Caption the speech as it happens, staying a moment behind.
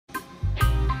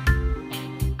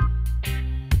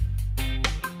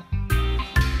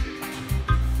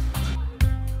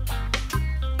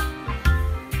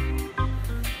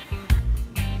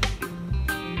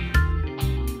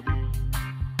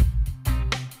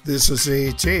This is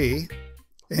E.T.,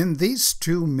 and these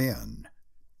two men,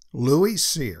 Louis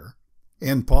Cyr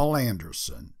and Paul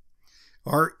Anderson,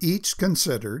 are each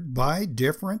considered by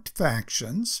different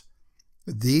factions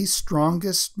the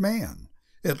strongest man,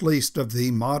 at least of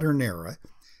the modern era,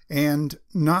 and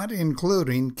not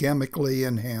including chemically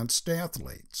enhanced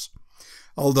athletes.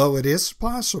 Although it is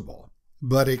possible,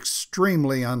 but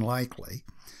extremely unlikely,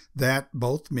 that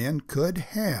both men could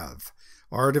have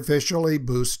artificially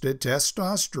boosted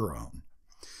testosterone.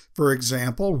 For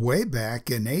example, way back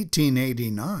in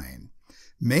 1889,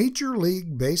 Major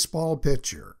League Baseball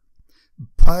pitcher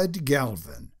Bud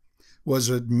Galvin was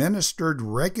administered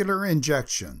regular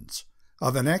injections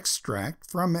of an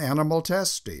extract from animal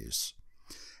testes.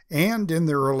 And in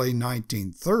the early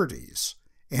 1930s,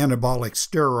 anabolic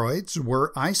steroids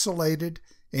were isolated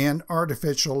and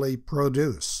artificially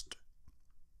produced.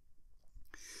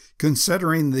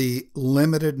 Considering the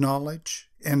limited knowledge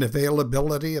and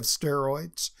availability of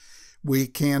steroids, we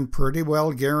can pretty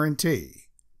well guarantee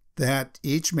that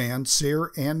each man,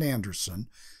 Cyr and Anderson,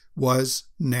 was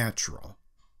natural.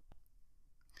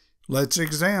 Let's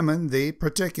examine the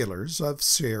particulars of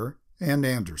Cyr and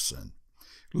Anderson.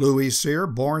 Louis Cyr,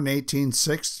 born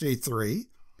 1863,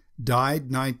 died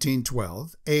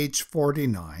 1912, age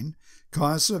 49,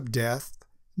 cause of death,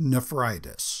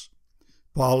 nephritis.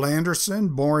 Paul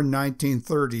Anderson, born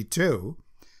 1932,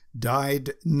 died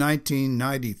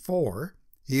 1994,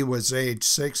 he was age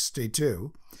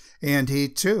 62, and he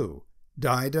too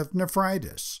died of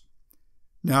nephritis.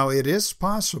 Now, it is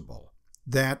possible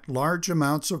that large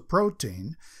amounts of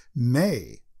protein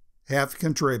may have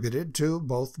contributed to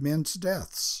both men's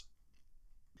deaths.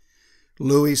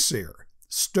 Louis Cyr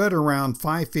stood around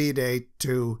 5 feet 8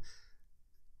 to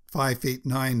 5 feet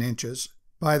 9 inches.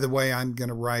 By the way, I'm going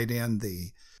to write in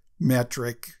the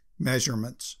metric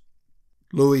measurements.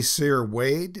 Louis Cyr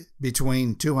weighed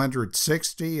between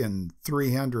 260 and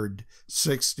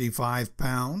 365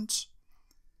 pounds.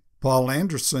 Paul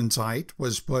Anderson's height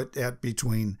was put at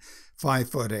between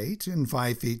 5'8" and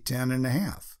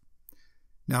 5'10.5".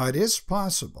 Now, it is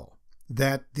possible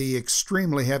that the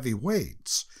extremely heavy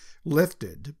weights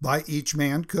lifted by each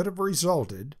man could have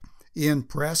resulted in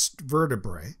pressed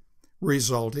vertebrae,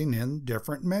 resulting in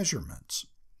different measurements.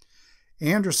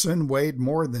 Anderson weighed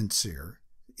more than Cyr.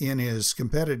 In his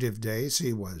competitive days,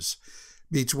 he was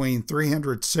between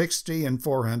 360 and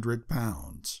 400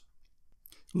 pounds.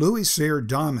 Louis Cyr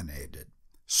dominated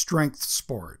strength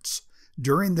sports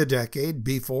during the decade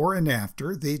before and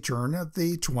after the turn of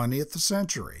the 20th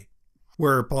century,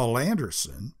 where Paul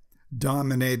Anderson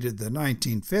dominated the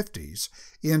 1950s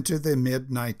into the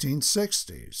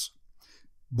mid-1960s.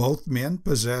 Both men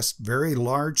possessed very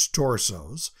large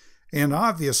torsos and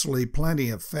obviously plenty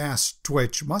of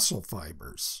fast-twitch muscle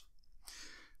fibers.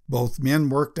 Both men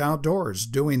worked outdoors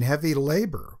doing heavy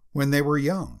labor when they were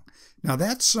young. Now,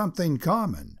 that's something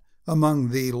common among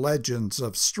the legends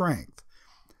of strength.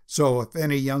 So if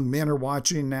any young men are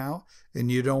watching now and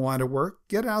you don't want to work,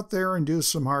 get out there and do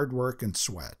some hard work and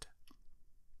sweat.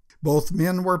 Both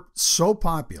men were so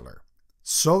popular,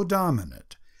 so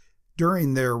dominant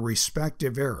during their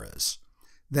respective eras,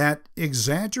 that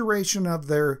exaggeration of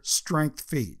their strength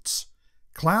feats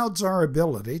clouds our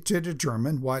ability to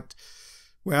determine what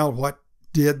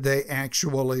did they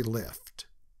actually lift.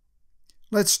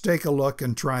 Let's take a look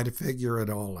and try to figure it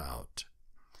all out.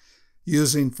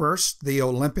 Using first the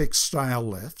Olympic-style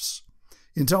lifts,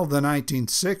 until the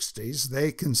 1960s,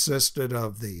 they consisted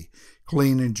of the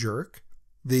clean and jerk,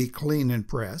 the clean and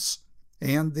press,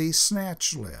 and the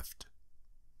snatch lift.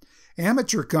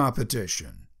 Amateur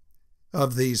competition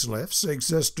of these lifts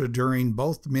existed during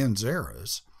both men's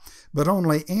eras, but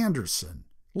only Anderson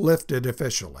lifted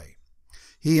officially.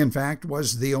 He, in fact,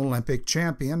 was the Olympic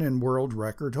champion and world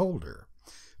record holder.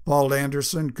 Paul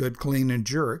Anderson could clean and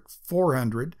jerk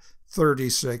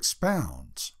 436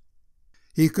 pounds.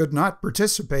 He could not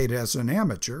participate as an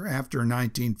amateur after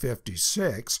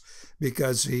 1956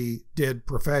 because he did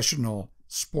professional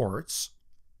sports.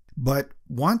 But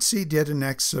once he did an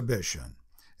exhibition,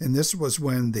 and this was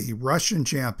when the Russian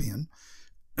champion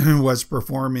was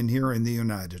performing here in the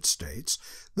United States,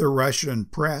 the Russian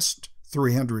pressed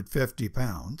 350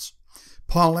 pounds.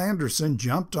 Paul Anderson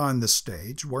jumped on the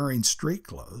stage wearing street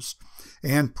clothes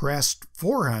and pressed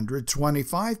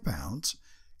 425 pounds,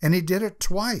 and he did it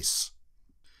twice.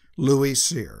 Louis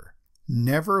Cyr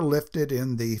never lifted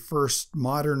in the first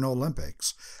modern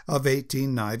Olympics of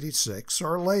 1896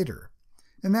 or later,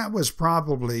 and that was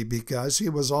probably because he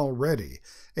was already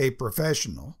a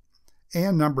professional,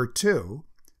 and number two,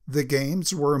 the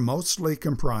games were mostly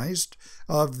comprised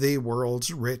of the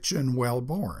world's rich and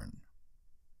well-born.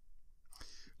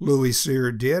 Louis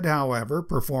Cyr did, however,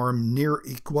 perform near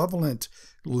equivalent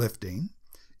lifting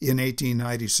in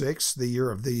 1896, the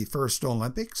year of the first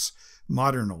Olympics,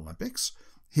 modern Olympics.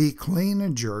 He clean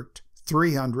and jerked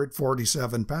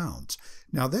 347 pounds.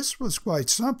 Now, this was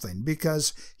quite something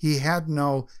because he had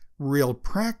no real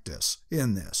practice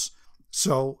in this,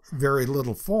 so very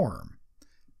little form.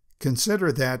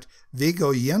 Consider that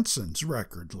Viggo Jensen's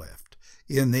record lift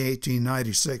in the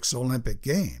 1896 Olympic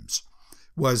Games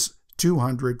was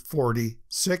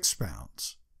 246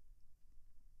 pounds.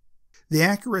 The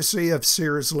accuracy of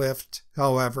Cyr's lift,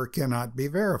 however, cannot be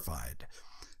verified,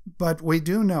 but we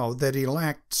do know that he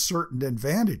lacked certain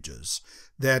advantages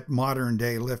that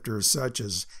modern-day lifters such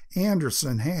as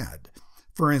Anderson had.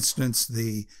 For instance,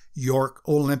 the York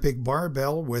Olympic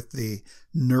barbell with the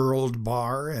knurled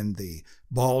bar and the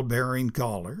ball-bearing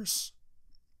collars.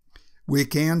 We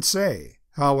can say,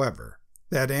 however,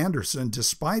 that Anderson,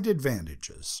 despite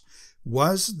advantages,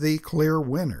 was the clear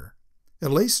winner,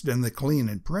 at least in the clean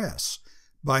and press,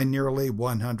 by nearly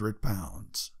 100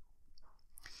 pounds.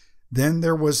 Then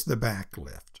there was the back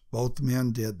lift. Both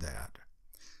men did that.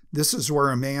 This is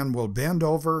where a man will bend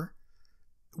over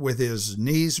with his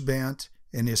knees bent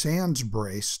and his hands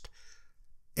braced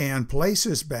and place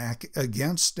his back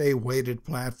against a weighted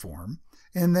platform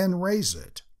and then raise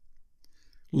it.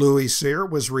 Louis Cyr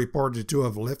was reported to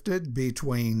have lifted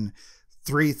between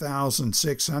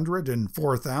 3,600 and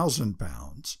 4,000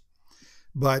 pounds,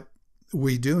 but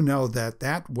we do know that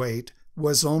that weight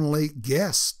was only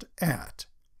guessed at.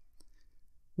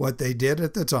 What they did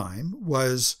at the time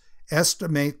was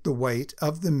estimate the weight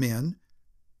of the men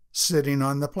sitting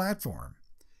on the platform,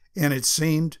 and it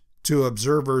seemed to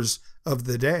observers of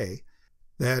the day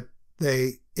that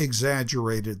they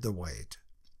exaggerated the weight.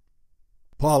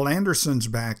 Paul Anderson's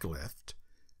back lift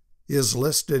is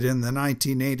listed in the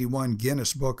 1981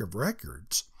 Guinness Book of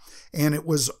Records, and it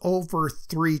was over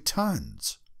 3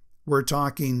 tons. We're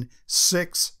talking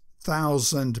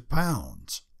 6,000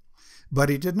 pounds. But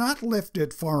he did not lift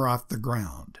it far off the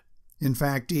ground. In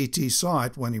fact, E.T. saw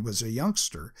it when he was a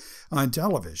youngster on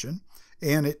television,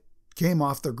 and it came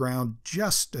off the ground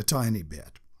just a tiny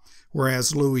bit,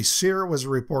 whereas Louis Cyr was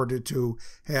reported to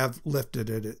have lifted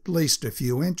it at least a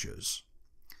few inches.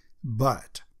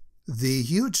 But the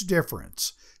huge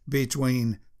difference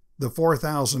between the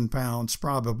 4,000 pounds,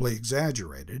 probably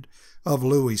exaggerated, of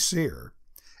Louis Cyr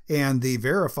and the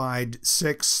verified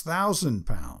 6,000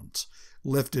 pounds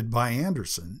lifted by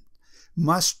Anderson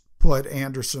must put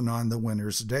Anderson on the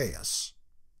winner's dais.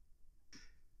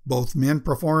 Both men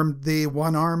performed the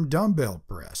one-arm dumbbell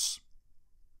press.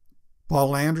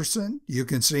 Paul Anderson, you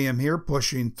can see him here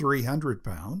pushing 300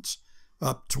 pounds,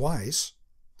 up twice.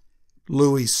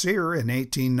 Louis Cyr in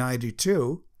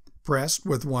 1892 pressed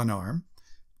with one arm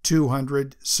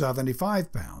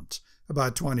 275 pounds,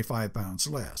 about 25 pounds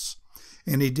less.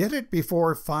 And he did it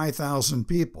before 5,000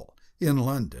 people in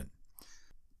London.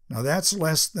 Now that's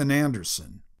less than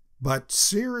Anderson, but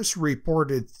Cyr's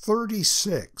reported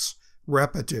 36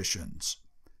 repetitions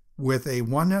with a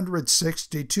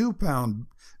 162-pound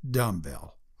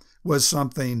dumbbell was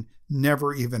something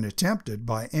never even attempted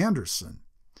by Anderson.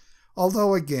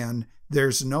 Although again,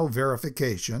 there's no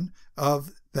verification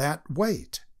of that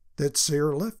weight that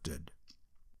Cyr lifted.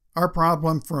 Our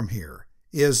problem from here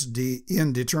is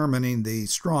in determining the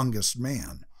strongest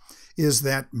man is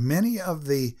that many of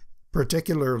the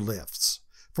particular lifts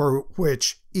for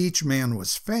which each man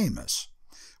was famous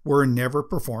were never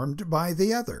performed by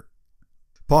the other.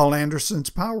 Paul Anderson's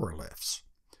power lifts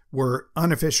were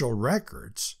unofficial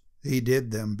records. He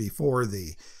did them before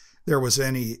there was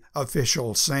any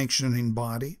official sanctioning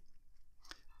body.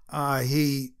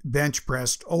 He bench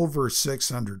pressed over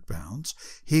 600 pounds.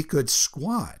 He could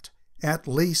squat at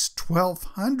least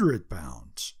 1,200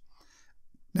 pounds.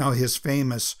 Now, his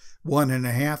famous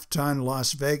 1.5-ton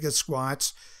Las Vegas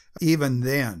squats, even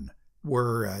then,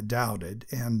 were doubted,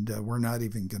 and we're not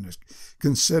even going to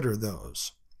consider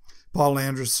those. Paul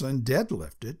Anderson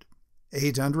deadlifted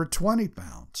 820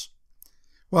 pounds,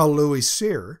 while Louis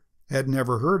Cyr had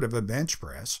never heard of a bench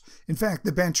press. In fact,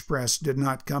 the bench press did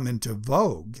not come into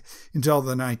vogue until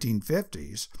the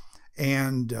 1950s,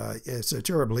 and it's a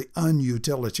terribly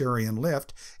unutilitarian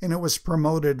lift, and it was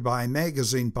promoted by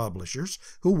magazine publishers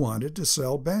who wanted to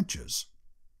sell benches.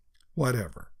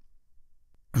 Whatever.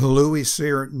 Louis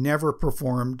Cyr never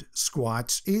performed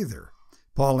squats either.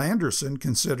 Paul Anderson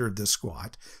considered the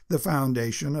squat the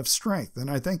foundation of strength, and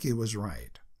I think he was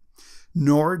right.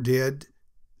 Nor did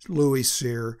Louis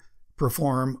Cyr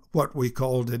perform what we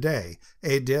call today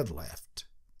a deadlift.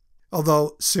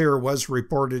 Although Cyr was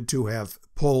reported to have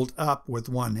pulled up with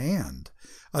one hand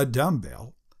a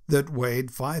dumbbell that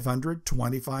weighed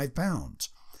 525 pounds.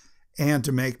 And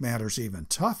to make matters even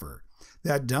tougher,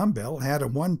 that dumbbell had a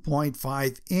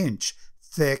 1.5-inch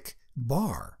thick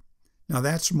bar. Now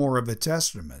that's more of a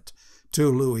testament to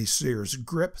Louis Cyre's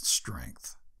grip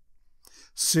strength.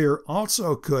 Cyre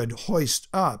also could hoist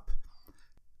up,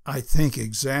 I think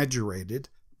exaggerated,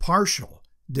 partial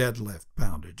deadlift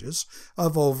poundages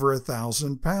of over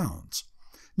 1,000 pounds.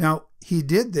 Now, he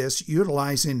did this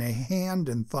utilizing a hand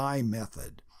and thigh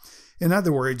method. In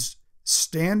other words,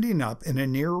 standing up in a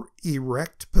near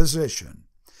erect position.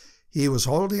 He was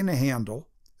holding a handle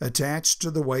attached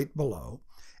to the weight below,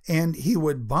 and he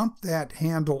would bump that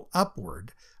handle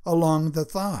upward along the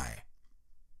thigh.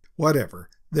 Whatever,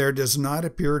 there does not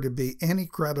appear to be any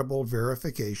credible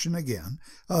verification again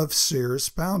of Cyre's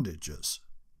poundages.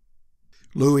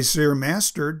 Louis Cyre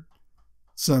mastered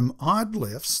some odd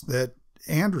lifts that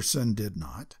Anderson did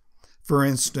not. For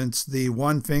instance, the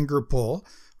one-finger pull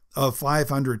of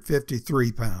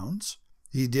 553 pounds.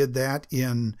 He did that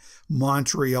in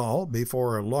Montreal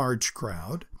before a large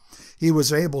crowd. He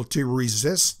was able to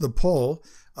resist the pull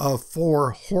of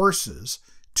 4 horses,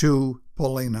 2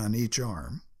 pulling on each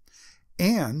arm.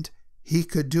 And he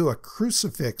could do a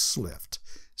crucifix lift,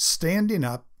 standing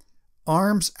up,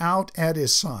 arms out at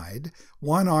his side.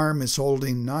 One arm is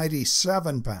holding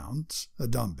 97 pounds, a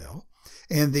dumbbell,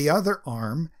 and the other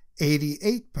arm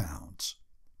 88 pounds.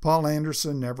 Paul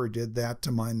Anderson never did that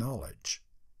to my knowledge.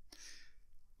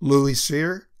 Louis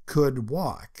Cyre could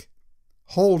walk,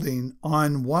 holding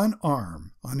on one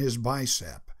arm, on his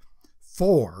bicep,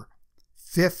 4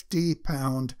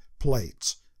 50-pound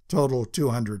plates, total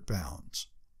 200 pounds.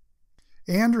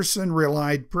 Anderson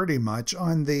relied pretty much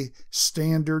on the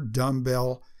standard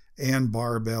dumbbell and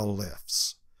barbell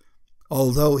lifts,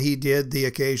 although he did the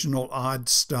occasional odd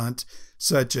stunt,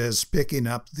 such as picking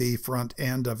up the front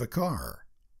end of a car.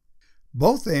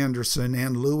 Both Anderson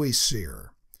and Louis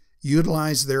Cyre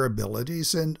utilized their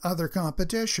abilities in other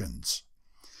competitions.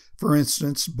 For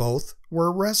instance, both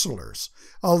were wrestlers,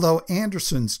 although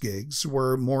Anderson's gigs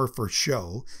were more for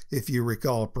show, if you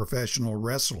recall professional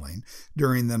wrestling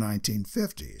during the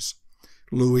 1950s.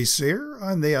 Louis Cyre,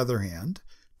 on the other hand,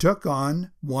 took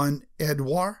on one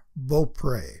Edouard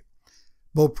Beaupré.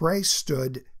 Beaupré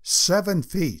stood 7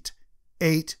 feet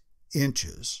 8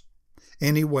 inches,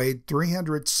 and he weighed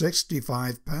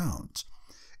 365 pounds.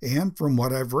 And from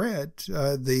what I've read,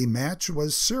 the match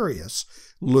was serious.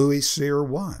 Louis Cyre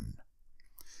won.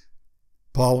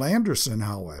 Paul Anderson,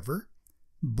 however,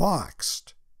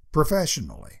 boxed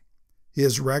professionally.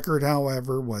 His record,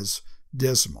 however, was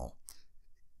dismal.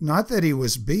 Not that he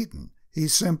was beaten, he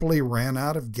simply ran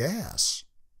out of gas.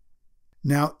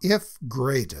 Now, if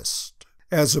greatest,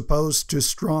 as opposed to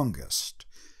strongest,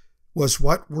 was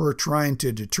what we're trying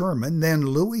to determine, then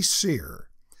Louis Cyre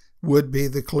would be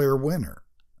the clear winner.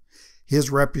 His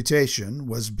reputation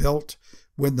was built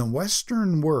when the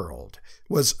Western world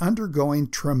was undergoing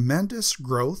tremendous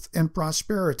growth and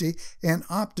prosperity and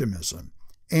optimism,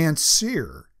 and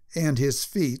Cyre and his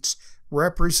feats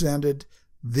represented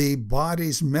the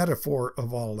body's metaphor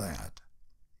of all that.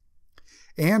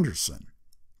 Anderson,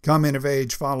 coming of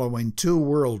age following 2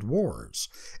 world wars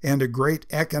and a great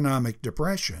economic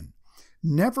depression,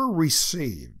 never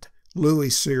received Louis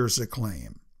Cyre's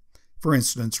acclaim. For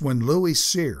instance, when Louis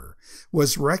Cyre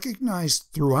was recognized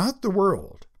throughout the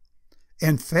world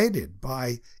and feted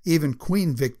by even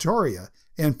Queen Victoria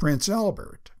and Prince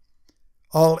Albert,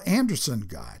 all Anderson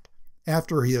got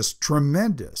after his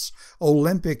tremendous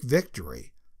Olympic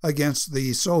victory against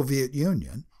the Soviet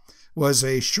Union was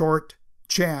a short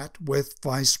chat with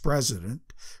Vice President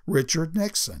Richard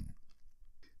Nixon.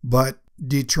 But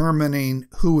determining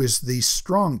who is the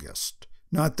strongest,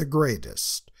 not the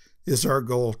greatest, is our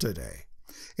goal today.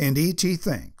 And E.T.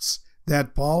 thinks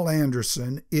that Paul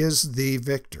Anderson is the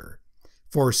victor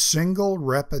for single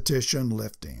repetition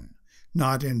lifting,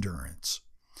 not endurance.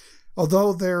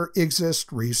 Although there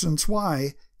exist reasons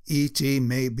why E.T.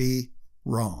 may be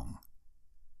wrong.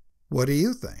 What do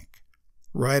you think?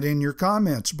 Write in your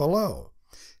comments below.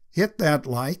 Hit that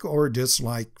like or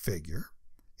dislike figure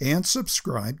and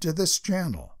subscribe to this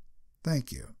channel.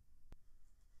 Thank you.